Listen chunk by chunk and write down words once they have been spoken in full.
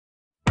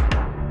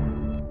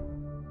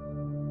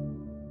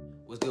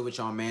What's good with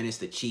y'all, man? It's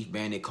the Chief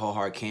Bandit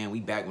Koldheartkam. We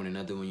back with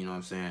another one, you know what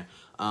I'm saying?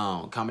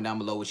 Comment down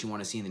below what you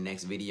want to see in the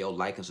next video.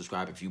 Like and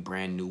subscribe if you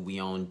brand new.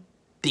 We on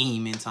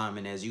demon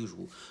timing as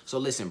usual. So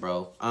listen,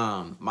 bro.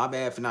 My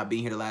bad for not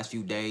being here the last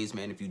few days,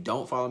 man. If you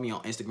don't follow me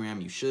on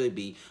Instagram, you should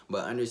be.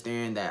 But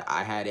understand that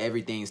I had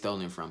everything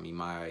stolen from me.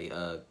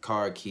 My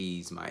car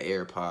keys, my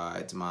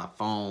AirPods, my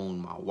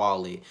phone, my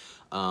wallet.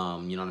 You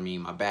know what I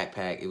mean? My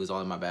backpack. It was all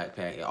in my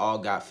backpack. It all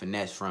got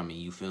finessed from me.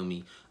 You feel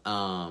me?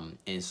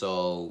 And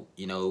so,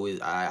 you know, it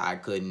was I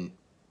couldn't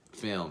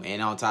film.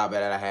 And on top of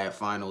that, I had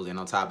finals. And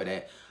on top of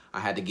that, I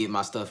had to get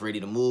my stuff ready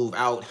to move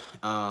out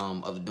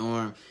of the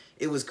dorm.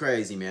 It was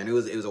crazy, man. It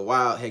was a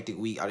wild, hectic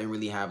week. I didn't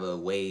really have a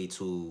way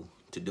to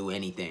do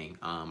anything.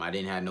 I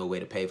didn't have no way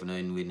to pay for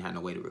nothing. We didn't have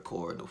no way to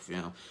record, no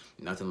film,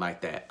 nothing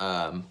like that.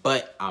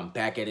 But I'm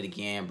back at it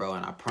again, bro.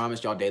 And I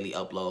promised y'all daily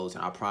uploads.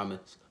 And I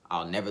promise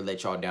I'll never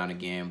let y'all down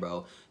again,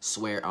 bro.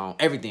 Swear on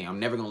everything. I'm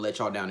never gonna let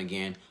y'all down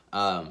again.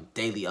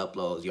 Daily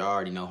uploads. Y'all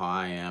already know how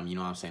I am. You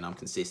know what I'm saying? I'm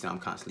consistent. I'm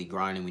constantly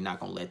grinding. We're not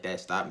gonna let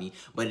that stop me.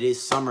 But it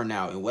is summer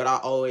now. And what I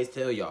always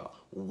tell y'all,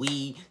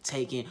 we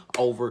taking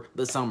over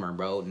the summer,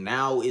 bro.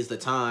 Now is the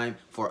time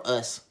for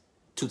us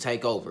to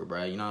take over,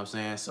 bro. You know what I'm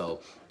saying?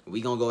 So we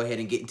gonna go ahead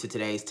and get into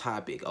today's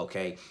topic,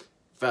 okay?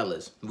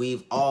 Fellas,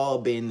 we've all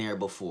been there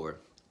before.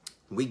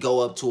 We go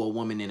up to a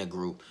woman in a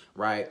group,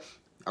 right?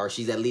 Or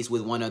she's at least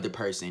with one other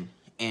person.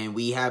 And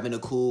we having a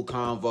cool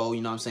convo,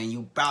 you know what I'm saying? You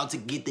about to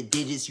get the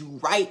digits, you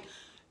right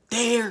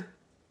there.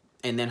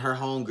 And then her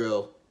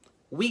homegirl,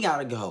 we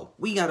gotta go.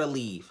 We gotta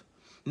leave.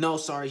 No,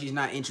 sorry, she's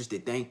not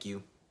interested. Thank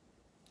you.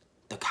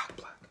 The cock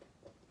block.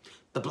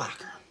 The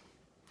blocker.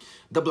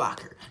 The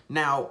blocker.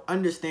 Now,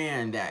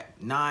 understand that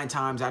 9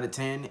 times out of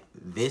 10,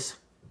 this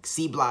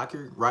C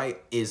blocker,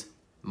 right, is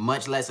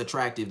much less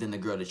attractive than the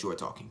girl that you're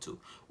talking to,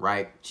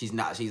 right? She's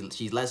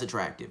less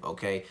attractive,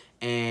 okay?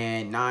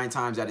 And 9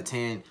 times out of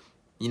 10,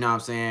 you know what I'm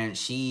saying,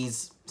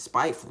 she's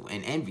spiteful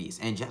and envious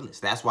and jealous.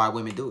 That's why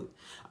women do it.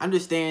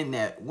 Understand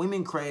that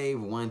women crave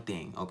one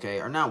thing, okay?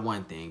 Or not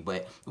one thing,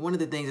 but one of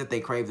the things that they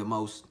crave the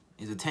most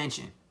is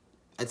attention.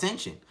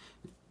 Attention.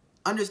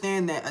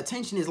 Understand that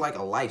attention is like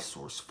a life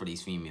source for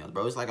these females,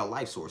 bro. It's like a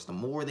life source. The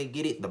more they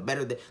get it, the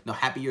better, the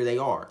happier they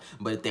are.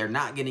 But if they're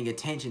not getting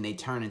attention, they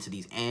turn into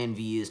these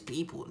envious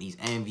people, these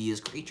envious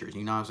creatures.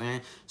 You know what I'm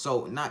saying?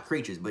 So, not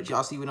creatures, but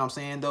y'all see what I'm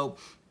saying, though?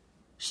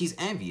 She's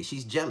envious.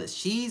 She's jealous.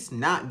 She's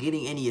not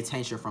getting any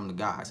attention from the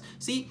guys.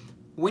 See,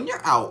 when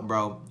you're out,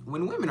 bro,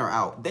 when women are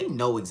out, they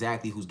know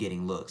exactly who's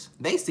getting looks.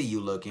 They see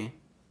you looking.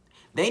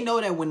 They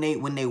know that when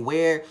they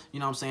wear, you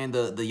know what I'm saying,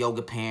 the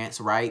yoga pants,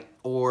 right?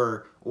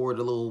 Or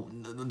the little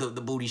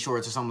the booty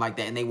shorts or something like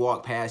that, and they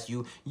walk past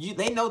you,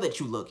 they know that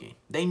you looking.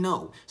 They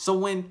know. So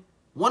when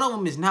one of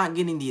them is not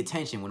getting the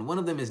attention, when one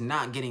of them is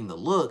not getting the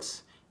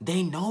looks,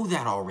 they know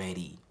that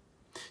already.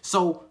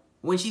 So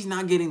when she's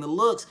not getting the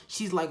looks,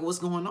 she's like, what's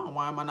going on?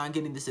 Why am I not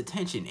getting this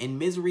attention? And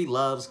misery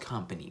loves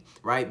company,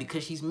 right?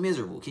 Because she's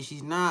miserable, because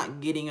she's not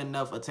getting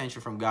enough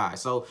attention from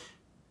guys. So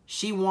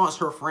she wants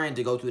her friend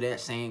to go through that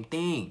same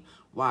thing.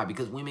 Why?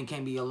 Because women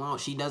can't be alone.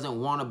 She doesn't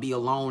want to be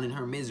alone in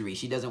her misery.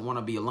 She doesn't want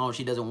to be alone.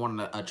 She doesn't want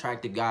an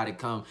attractive guy to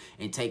come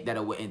and take that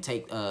away and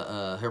take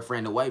her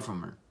friend away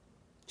from her.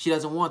 She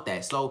doesn't want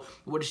that. So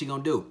what is she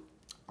going to do?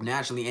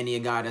 Naturally, any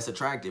guy that's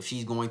attractive,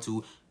 she's going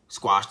to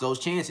squash those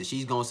chances.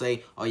 She's going to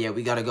say, oh, yeah,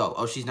 we got to go.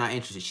 Oh, she's not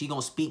interested. She's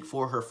going to speak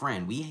for her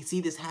friend. We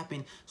see this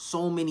happen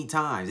so many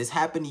times. It's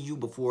happened to you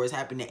before. It's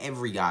happened to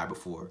every guy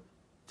before.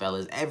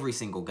 Fellas, every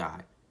single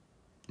guy.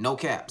 No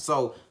cap.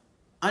 So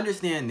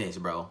understand this,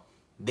 bro.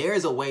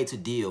 There's a way to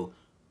deal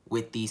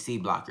with these C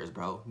blockers,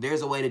 bro.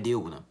 There's a way to deal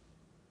with them.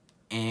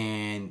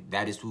 And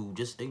that is to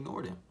just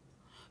ignore them.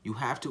 You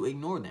have to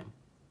ignore them.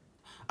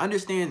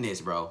 Understand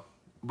this, bro.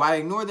 By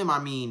ignore them, I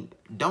mean,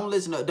 don't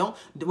listen to,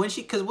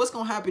 because what's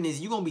going to happen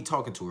is you're going to be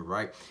talking to her,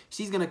 right?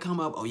 She's going to come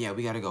up, oh yeah,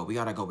 we got to go, we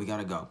got to go, we got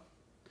to go.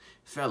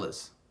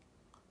 Fellas,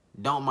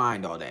 don't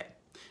mind all that.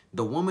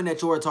 The woman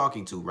that you're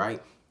talking to,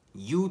 right?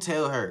 You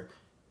tell her,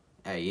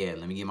 hey, yeah,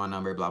 let me get my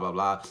number, blah, blah,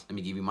 blah. Let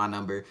me give you my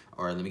number,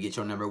 or let me get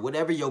your number,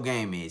 whatever your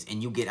game is,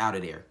 and you get out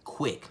of there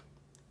quick.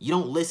 You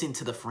don't listen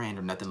to the friend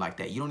or nothing like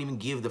that. You don't even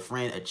give the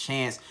friend a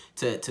chance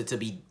to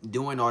be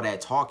doing all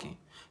that talking.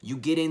 You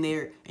get in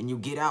there and you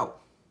get out.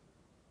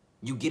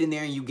 You get in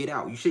there and you get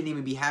out. You shouldn't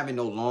even be having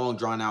no long,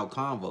 drawn-out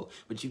convo,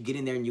 but you get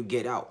in there and you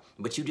get out.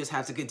 But you just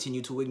have to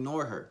continue to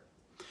ignore her.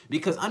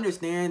 Because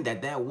understand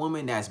that that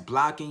woman that's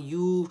blocking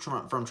you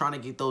from trying to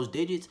get those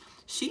digits,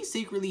 she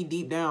secretly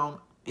deep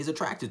down is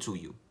attracted to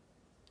you.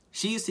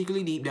 She is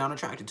secretly deep down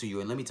attracted to you.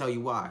 And let me tell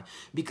you why.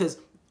 Because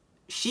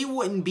she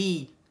wouldn't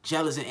be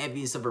jealous and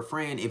envious of her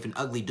friend if an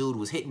ugly dude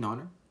was hitting on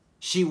her.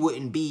 She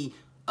wouldn't be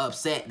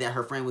upset that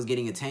her friend was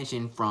getting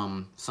attention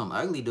from some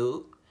ugly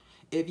dude.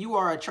 If you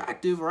are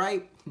attractive,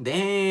 right,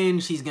 then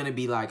she's going to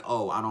be like,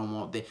 oh, I don't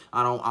want that.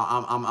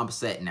 I'm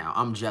upset now.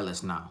 I'm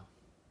jealous now.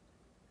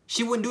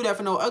 She wouldn't do that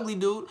for no ugly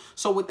dude.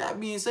 So with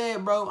that being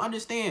said, bro,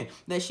 understand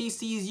that she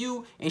sees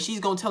you and she's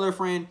going to tell her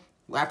friend,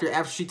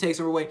 after she takes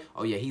her away,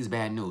 oh yeah, he's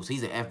bad news.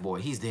 He's an F-boy.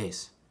 He's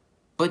this.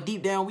 But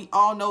deep down, we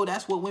all know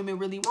that's what women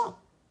really want.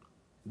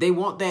 They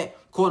want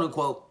that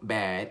quote-unquote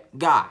bad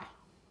guy.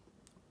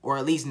 Or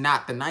at least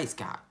not the nice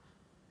guy.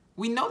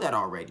 We know that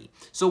already.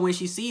 So when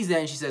she sees that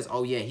and she says,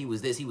 oh yeah, he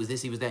was this, he was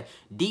this, he was that.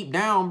 Deep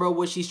down, bro,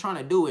 what she's trying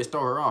to do is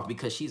throw her off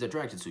because she's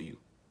attracted to you.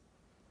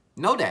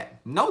 Know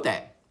that. Know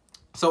that.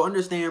 So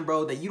understand,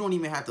 bro, that you don't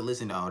even have to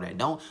listen to all that.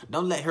 Don't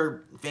let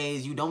her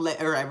phase you. Don't let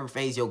her ever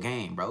phase your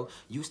game, bro.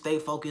 You stay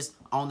focused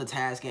on the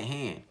task at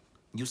hand.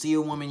 You see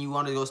a woman you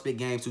want to go spit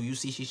game to. You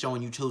see she's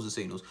showing you choosing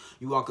signals.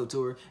 You walk up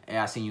to her, hey,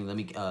 I seen you. Let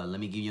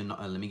me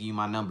give you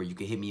my number. You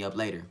can hit me up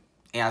later.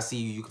 Hey, I see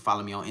you. You can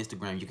follow me on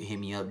Instagram. You can hit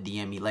me up,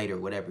 DM me later,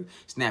 whatever.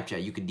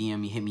 Snapchat, you can DM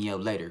me, hit me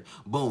up later.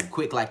 Boom,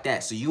 quick like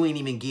that. So you ain't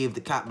even give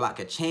the cop block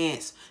a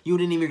chance. You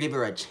didn't even give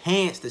her a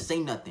chance to say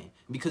nothing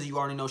because you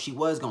already know she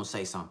was going to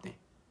say something.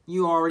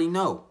 You already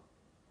know.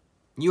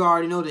 You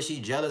already know that she's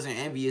jealous and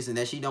envious and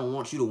that she don't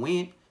want you to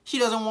win. She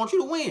doesn't want you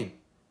to win.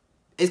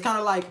 It's kind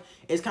of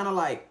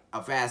like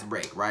a fast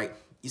break, right?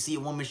 You see a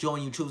woman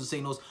showing you choosing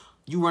signals.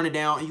 You run it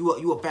down.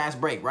 You a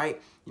fast break,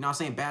 right? You know what I'm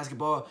saying?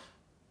 Basketball,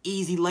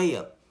 easy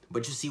layup.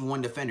 But you see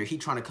one defender, he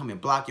trying to come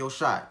and block your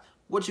shot.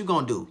 What you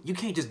gonna do? You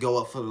can't just go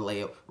up for the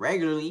layup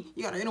regularly.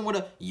 You gotta hit him with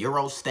a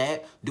Euro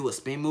step, do a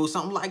spin move,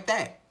 something like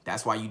that.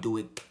 That's why you do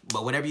it.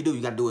 But whatever you do,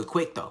 you gotta do it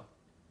quick though.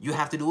 You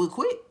have to do it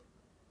quick.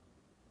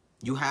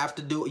 You have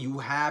to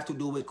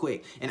do it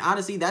quick. And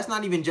honestly, that's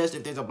not even just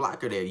if there's a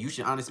blocker there. You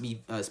should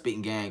honestly be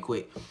spitting game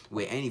quick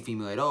with any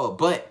female at all.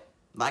 But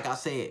like I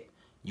said,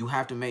 you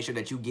have to make sure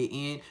that you get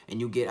in and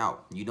you get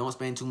out. You don't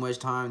spend too much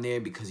time there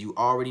because you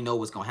already know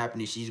what's going to happen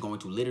is she's going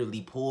to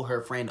literally pull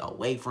her friend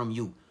away from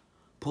you.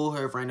 Pull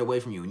her friend away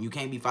from you. And you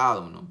can't be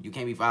following them. You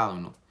can't be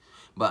following them.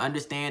 But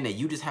understand that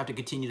you just have to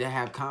continue to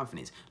have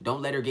confidence.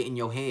 Don't let her get in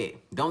your head.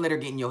 Don't let her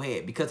get in your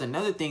head. Because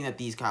another thing that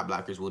these cop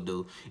blockers will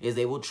do is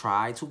they will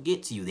try to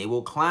get to you. They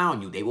will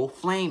clown you. They will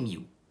flame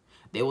you.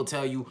 They will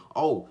tell you,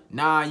 oh,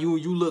 nah, you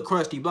look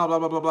crusty, blah, blah,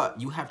 blah, blah, blah.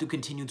 You have to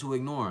continue to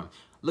ignore them.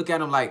 Look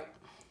at them like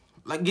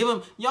give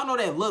them, y'all know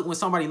that look when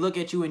somebody look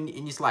at you and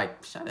it's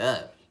like, shut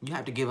up. You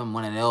have to give them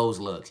one of those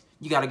looks.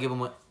 You got to give them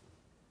one.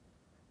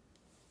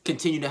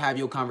 Continue to have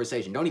your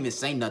conversation. Don't even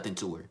say nothing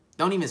to her.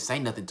 Don't even say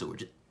nothing to her.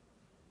 Just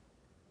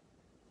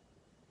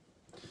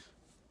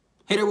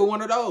hit her with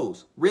one of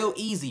those. Real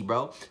easy,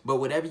 bro.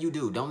 But whatever you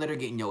do, don't let her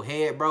get in your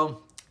head,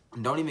 bro.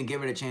 Don't even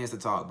give her a chance to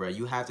talk, bro.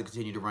 You have to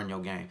continue to run your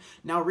game.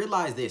 Now,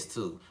 realize this,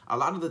 too. A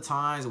lot of the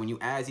times when you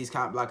ask these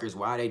cop blockers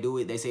why they do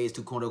it, they say it's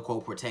to,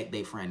 quote-unquote, protect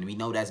their friend. We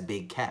know that's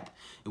big cap.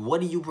 What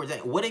do you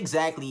protect? What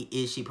exactly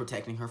is she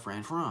protecting her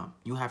friend from?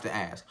 You have to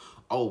ask.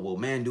 Oh, well,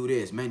 men do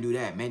this, men do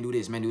that, men do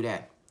this, men do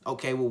that.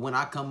 Okay, well, when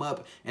I come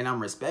up and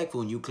I'm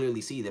respectful and you clearly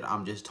see that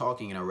I'm just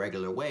talking in a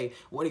regular way,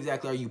 what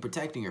exactly are you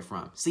protecting her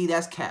from? See,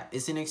 that's cap.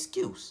 It's an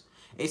excuse.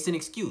 It's an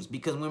excuse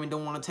because women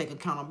don't want to take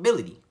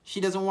accountability. She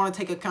doesn't want to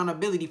take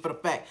accountability for the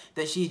fact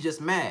that she's just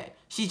mad.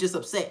 She's just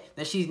upset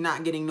that she's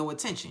not getting no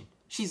attention.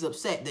 She's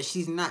upset that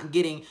she's not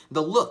getting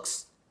the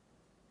looks.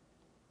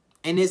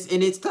 And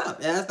it's tough.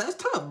 That's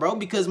tough, bro,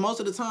 because most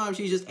of the time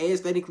she's just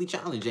aesthetically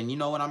challenged. And you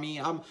know what I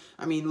mean?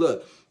 I mean,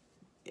 look,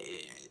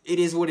 it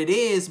is what it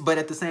is, but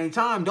at the same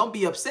time, don't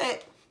be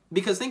upset.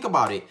 Because think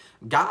about it.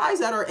 Guys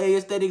that are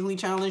aesthetically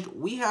challenged,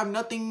 we have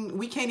nothing,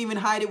 we can't even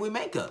hide it with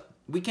makeup.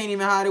 We can't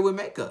even hide it with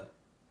makeup.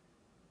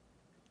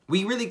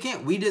 We really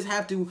can't. We just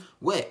have to,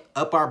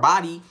 up our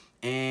body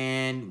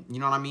and, you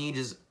know what I mean?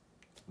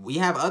 We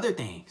have other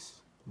things.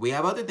 We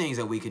have other things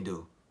that we can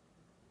do.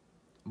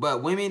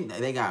 But women,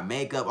 they got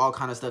makeup, all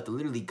kind of stuff to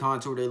literally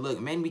contour their look.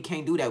 Men, we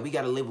can't do that. We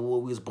got to live with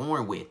what we was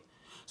born with.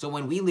 So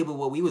when we live with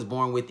what we was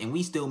born with and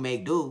we still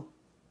make do,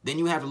 then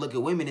you have to look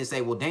at women and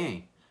say, well,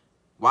 dang,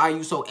 why are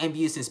you so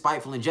envious and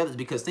spiteful and jealous?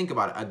 Because think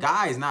about it. A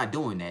guy is not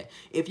doing that.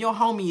 If your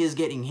homie is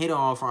getting hit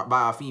on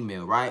by a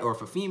female, right? Or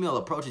if a female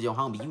approaches your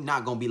homie, you're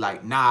not going to be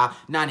like, nah,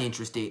 not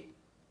interested.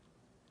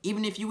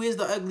 Even if you is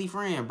the ugly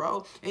friend,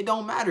 bro. It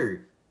don't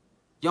matter.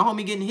 Your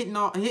homie getting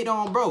hit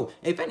on, bro.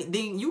 If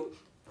anything, you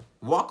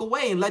walk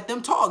away and let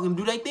them talk and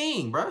do their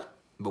thing, bro.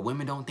 But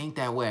women don't think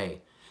that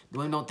way.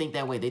 Women don't think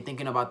that way. They're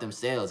thinking about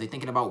themselves. They're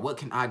thinking about what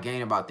can I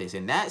gain about this.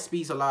 And that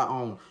speaks a lot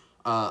on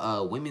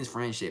women's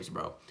friendships,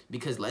 bro.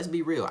 Because let's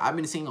be real, I've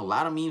been seeing a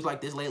lot of memes like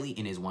this lately,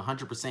 and it's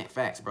 100%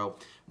 facts, bro.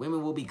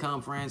 Women will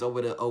become friends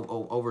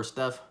over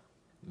stuff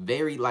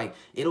very, like,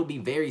 it'll be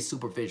very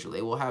superficial.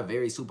 They will have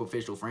very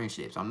superficial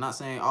friendships. I'm not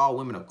saying all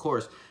women, of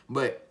course,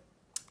 but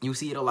you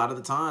see it a lot of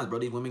the times, bro.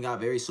 These women got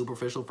very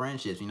superficial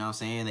friendships, you know what I'm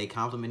saying? They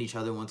compliment each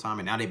other one time,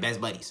 and now they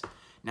best buddies.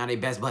 Now they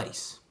best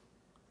buddies.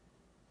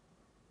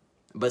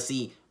 But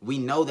see, we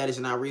know that it's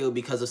not real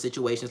because of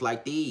situations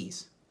like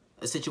these.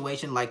 A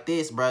situation like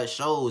this, bruh,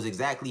 shows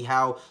exactly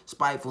how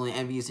spiteful and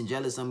envious and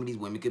jealous some of these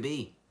women could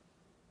be.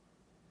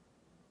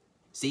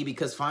 See,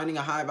 because finding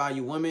a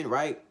high-value woman,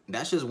 right,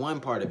 that's just one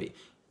part of it.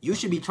 You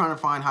should be trying to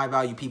find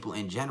high-value people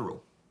in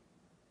general.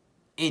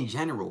 In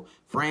general.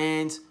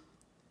 Friends,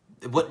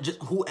 just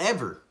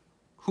whoever.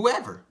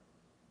 Whoever.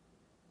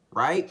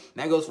 Right?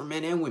 That goes for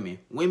men and women.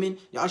 Women,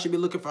 y'all should be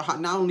looking for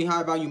not only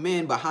high-value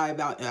men, but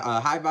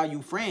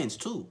high-value friends,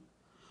 too.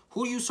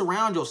 Who do you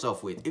surround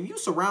yourself with? If you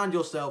surround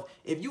yourself,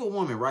 if you a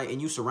woman, right,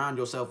 and you surround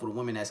yourself with a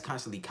woman that's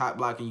constantly cock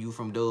blocking you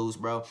from dudes,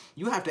 bro,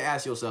 you have to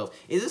ask yourself,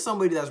 is this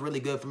somebody that's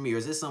really good for me, or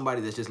is this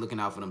somebody that's just looking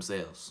out for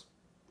themselves?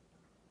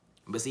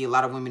 But see, a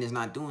lot of women is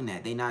not doing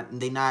that. They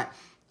not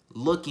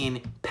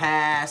looking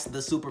past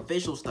the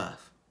superficial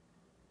stuff.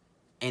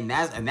 And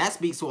that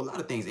speaks to a lot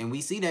of things. And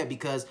we see that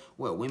because,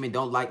 well, women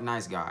don't like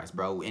nice guys,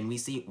 bro. And we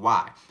see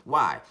why.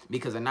 Why?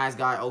 Because a nice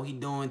guy, oh, he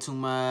doing too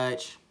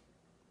much.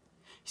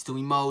 He's too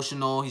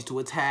emotional. He's too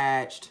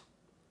attached.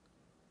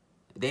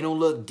 They don't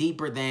look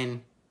deeper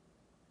than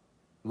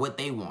what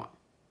they want.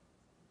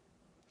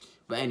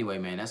 But anyway,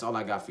 man, that's all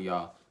I got for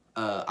y'all.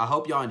 I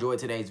hope y'all enjoyed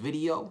today's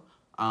video.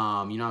 You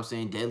know what I'm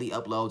saying? Daily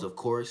uploads, of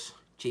course.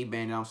 Chief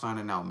Bandit, I'm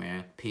signing out,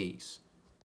 man. Peace.